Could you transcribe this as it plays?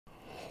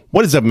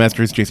What is up,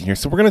 Masters? Jason here.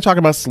 So we're going to talk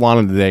about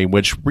Solana today,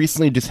 which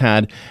recently just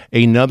had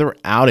another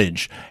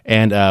outage.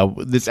 And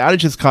this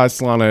outage has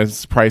caused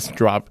Solana's price to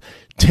drop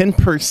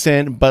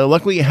 10%, but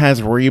luckily it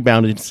has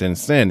rebounded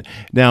since then.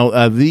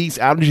 Now, these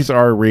outages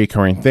are a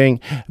recurring thing.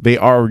 They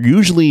are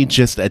usually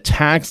just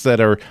attacks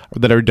that are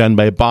done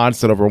by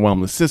bots that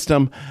overwhelm the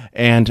system,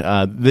 and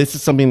this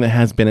is something that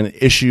has been an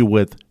issue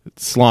with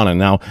Solana.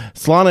 Now,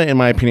 Solana, in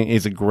my opinion,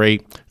 is a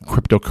great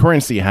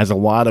cryptocurrency. It has a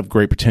lot of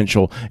great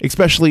potential,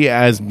 especially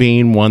as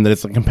being one that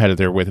is a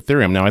competitor with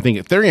Ethereum. Now, I think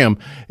Ethereum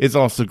is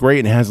also great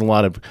and has a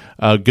lot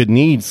of good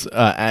needs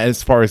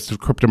as far as the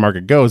crypto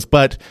market goes,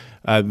 but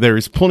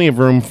there's plenty of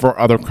room for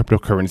other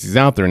cryptocurrencies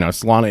out there. Now,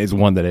 Solana is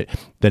one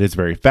that is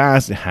very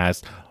fast. It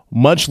has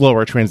much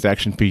lower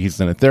transaction fees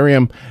than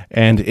Ethereum,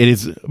 and it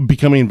is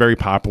becoming very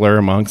popular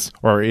amongst,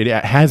 or it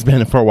has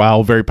been for a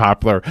while, very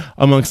popular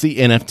amongst the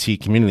NFT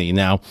community.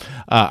 Now,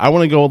 I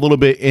want to go a little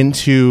bit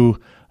into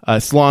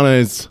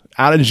Solana's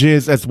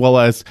outages, as well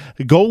as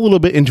go a little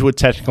bit into a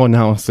technical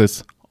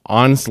analysis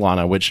on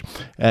Solana, which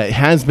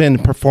has been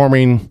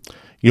performing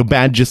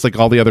bad, just like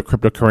all the other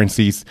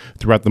cryptocurrencies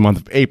throughout the month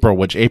of April,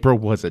 which April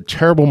was a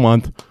terrible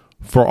month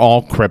for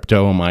all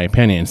crypto, in my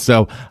opinion.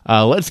 So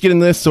let's get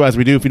into this. So as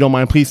we do, if you don't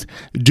mind, please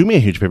do me a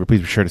huge favor.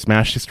 Please be sure to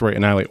smash, destroy,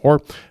 annihilate,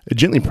 or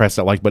gently press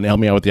that like button to help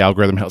me out with the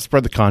algorithm, help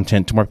spread the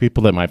content to more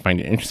people that might find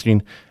it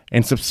interesting,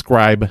 and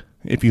subscribe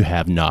if you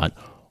have not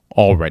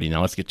already.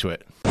 Now let's get to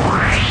it.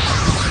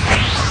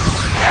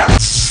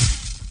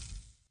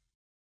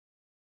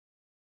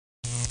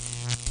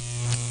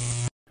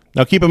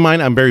 Now, keep in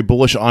mind, I'm very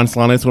bullish on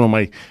Solana. It's one of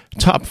my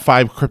top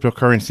 5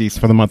 cryptocurrencies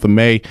for the month of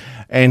May,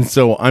 and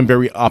so I'm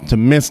very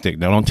optimistic.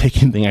 Now, don't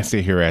take anything I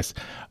say here as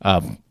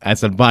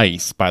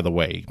advice, by the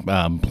way.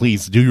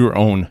 Please do your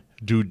own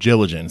due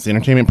diligence.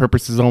 Entertainment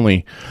purposes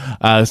only.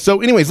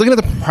 So anyways, looking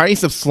at the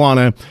price of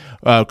Solana,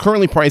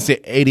 currently priced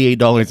at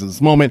 $88 at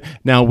this moment.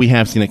 Now, we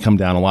have seen it come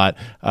down a lot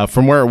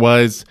from where it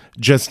was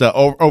just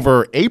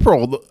over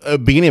April,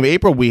 beginning of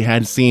April. We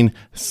had seen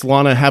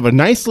Solana have a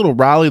nice little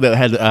rally that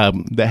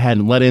had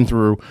led in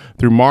through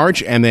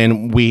March, and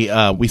then we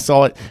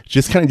saw it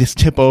just kind of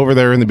tip over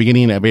there in the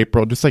beginning of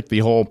April, just like the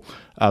whole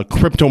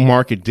crypto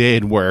market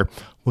did, where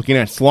looking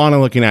at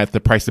Solana, looking at the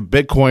price of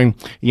Bitcoin,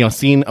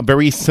 seeing a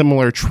very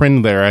similar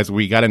trend there. As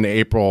we got into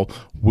April,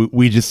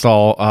 we just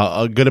saw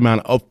a good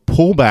amount of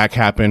pullback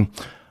happen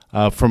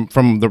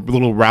from the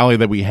little rally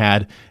that we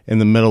had in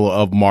the middle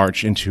of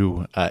March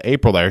into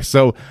April there.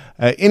 So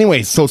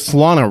anyway, so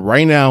Solana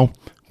right now,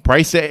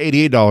 priced at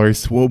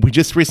 $88. Well, we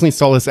just recently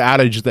saw this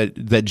outage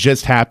that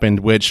just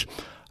happened, which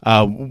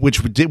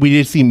we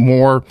did see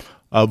more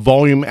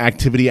volume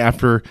activity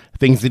after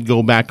things did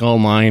go back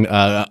online.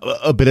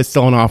 A bit of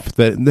selling off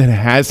that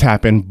has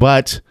happened,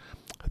 but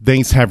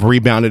things have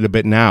rebounded a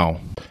bit now.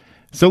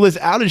 So this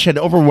outage had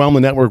overwhelmed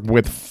the network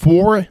with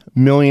 4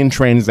 million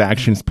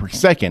transactions per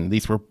second.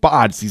 These were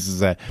bots. This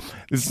is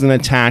an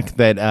attack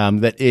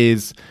that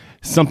is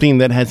something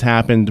that has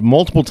happened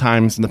multiple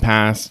times in the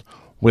past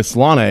with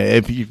Solana.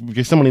 If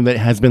you're somebody that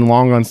has been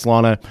long on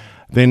Solana,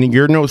 then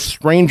you're no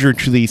stranger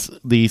to these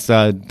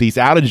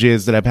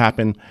outages that have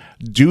happened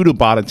due to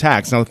bot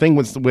attacks. Now, the thing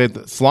with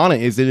Solana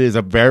is it is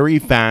a very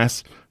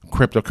fast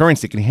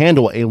cryptocurrency. It can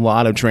handle a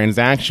lot of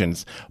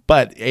transactions,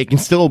 but it can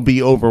still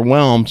be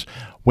overwhelmed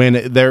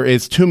when there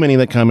is too many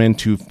that come in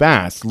too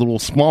fast, little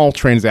small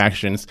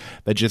transactions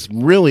that just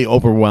really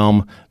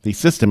overwhelm the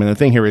system. And the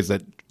thing here is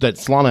that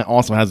Solana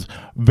also has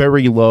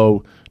very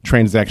low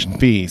transaction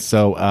fees.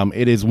 So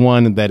it is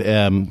one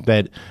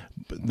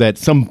that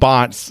some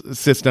bots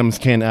systems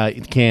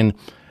can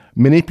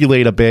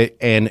manipulate a bit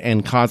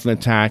and cause an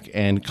attack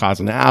and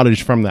cause an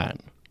outage from that.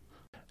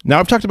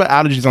 Now, I've talked about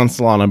outages on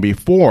Solana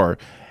before,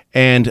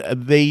 and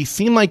they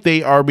seem like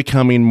they are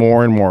becoming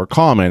more and more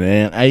common.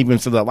 And I even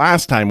said that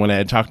last time when I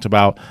had talked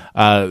about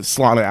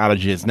Solana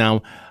outages.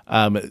 Now,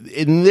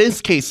 in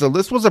this case, so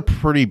this was a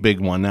pretty big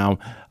one. Now,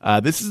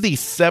 this is the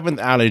 7th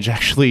outage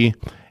actually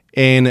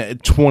in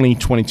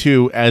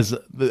 2022 as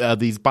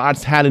these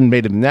bots had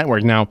invaded the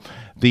network. Now,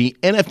 the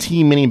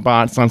NFT mini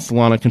bots on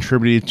Solana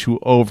contributed to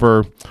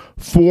over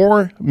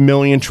 4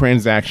 million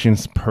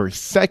transactions per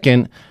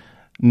second,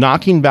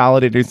 knocking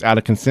validators out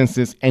of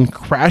consensus and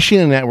crashing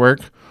the network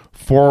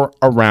for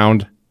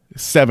around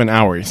 7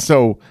 hours.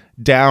 So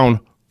down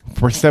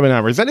for 7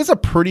 hours. That is a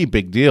pretty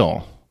big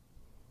deal.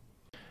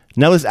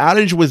 Now, this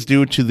outage was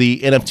due to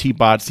the NFT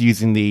bots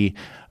using the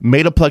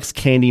Metaplex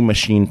Candy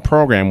Machine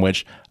program,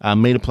 which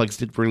Metaplex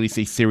did release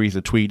a series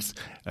of tweets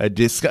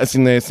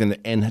discussing this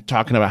and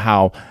talking about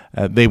how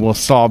they will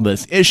solve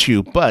this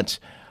issue. But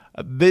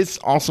this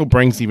also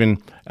brings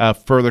even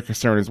further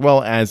concern, as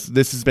well, as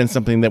this has been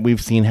something that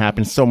we've seen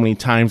happen so many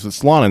times with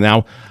Solana.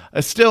 Now,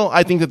 still,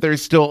 I think that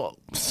there's still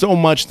so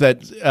much that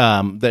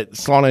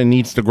Solana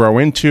needs to grow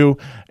into,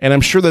 and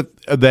I'm sure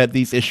that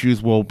these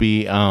issues will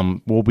be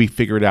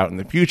figured out in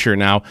the future.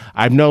 Now,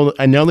 I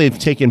know they've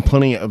taken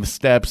plenty of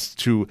steps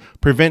to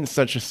prevent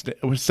such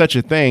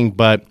a thing,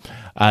 but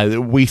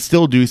we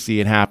still do see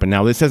it happen.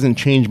 Now, this hasn't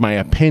changed my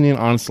opinion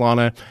on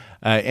Solana.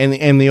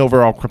 and the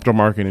overall crypto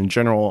market in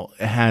general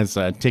has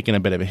taken a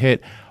bit of a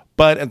hit.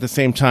 But at the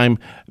same time,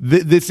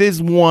 this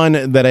is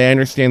one that I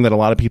understand that a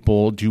lot of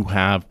people do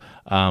have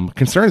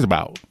concerns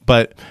about.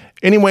 But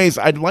anyways,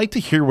 I'd like to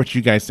hear what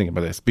you guys think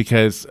about this,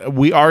 because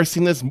we are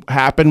seeing this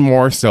happen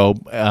more so.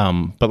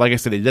 But like I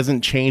said, it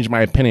doesn't change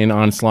my opinion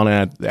on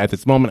Solana at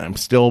this moment. I'm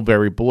still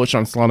very bullish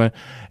on Solana,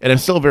 and I'm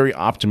still very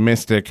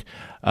optimistic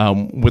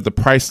with the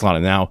price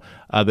Solana. Now,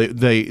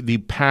 the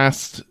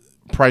past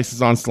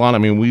prices on Solana, I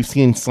mean, we've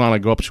seen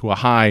Solana go up to a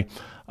high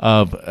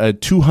of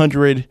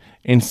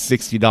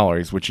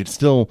 $260, which is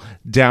still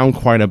down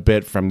quite a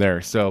bit from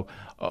there. So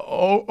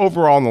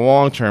overall, in the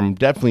long term,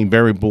 definitely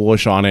very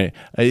bullish on it.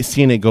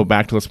 Seeing it go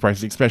back to those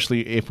prices,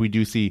 especially if we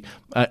do see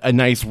a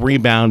nice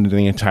rebound in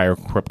the entire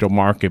crypto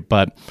market.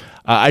 But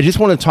I just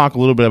want to talk a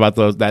little bit about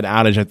that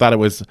outage. I thought it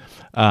was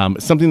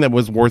something that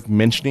was worth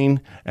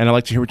mentioning, and I'd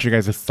like to hear what your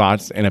guys'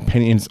 thoughts and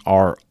opinions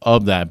are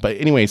of that. But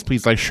anyways,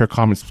 please like, share,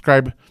 comment,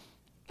 subscribe.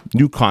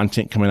 New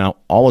content coming out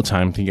all the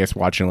time. Thank you guys for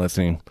watching and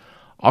listening.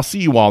 I'll see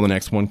you all in the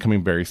next one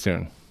coming very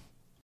soon.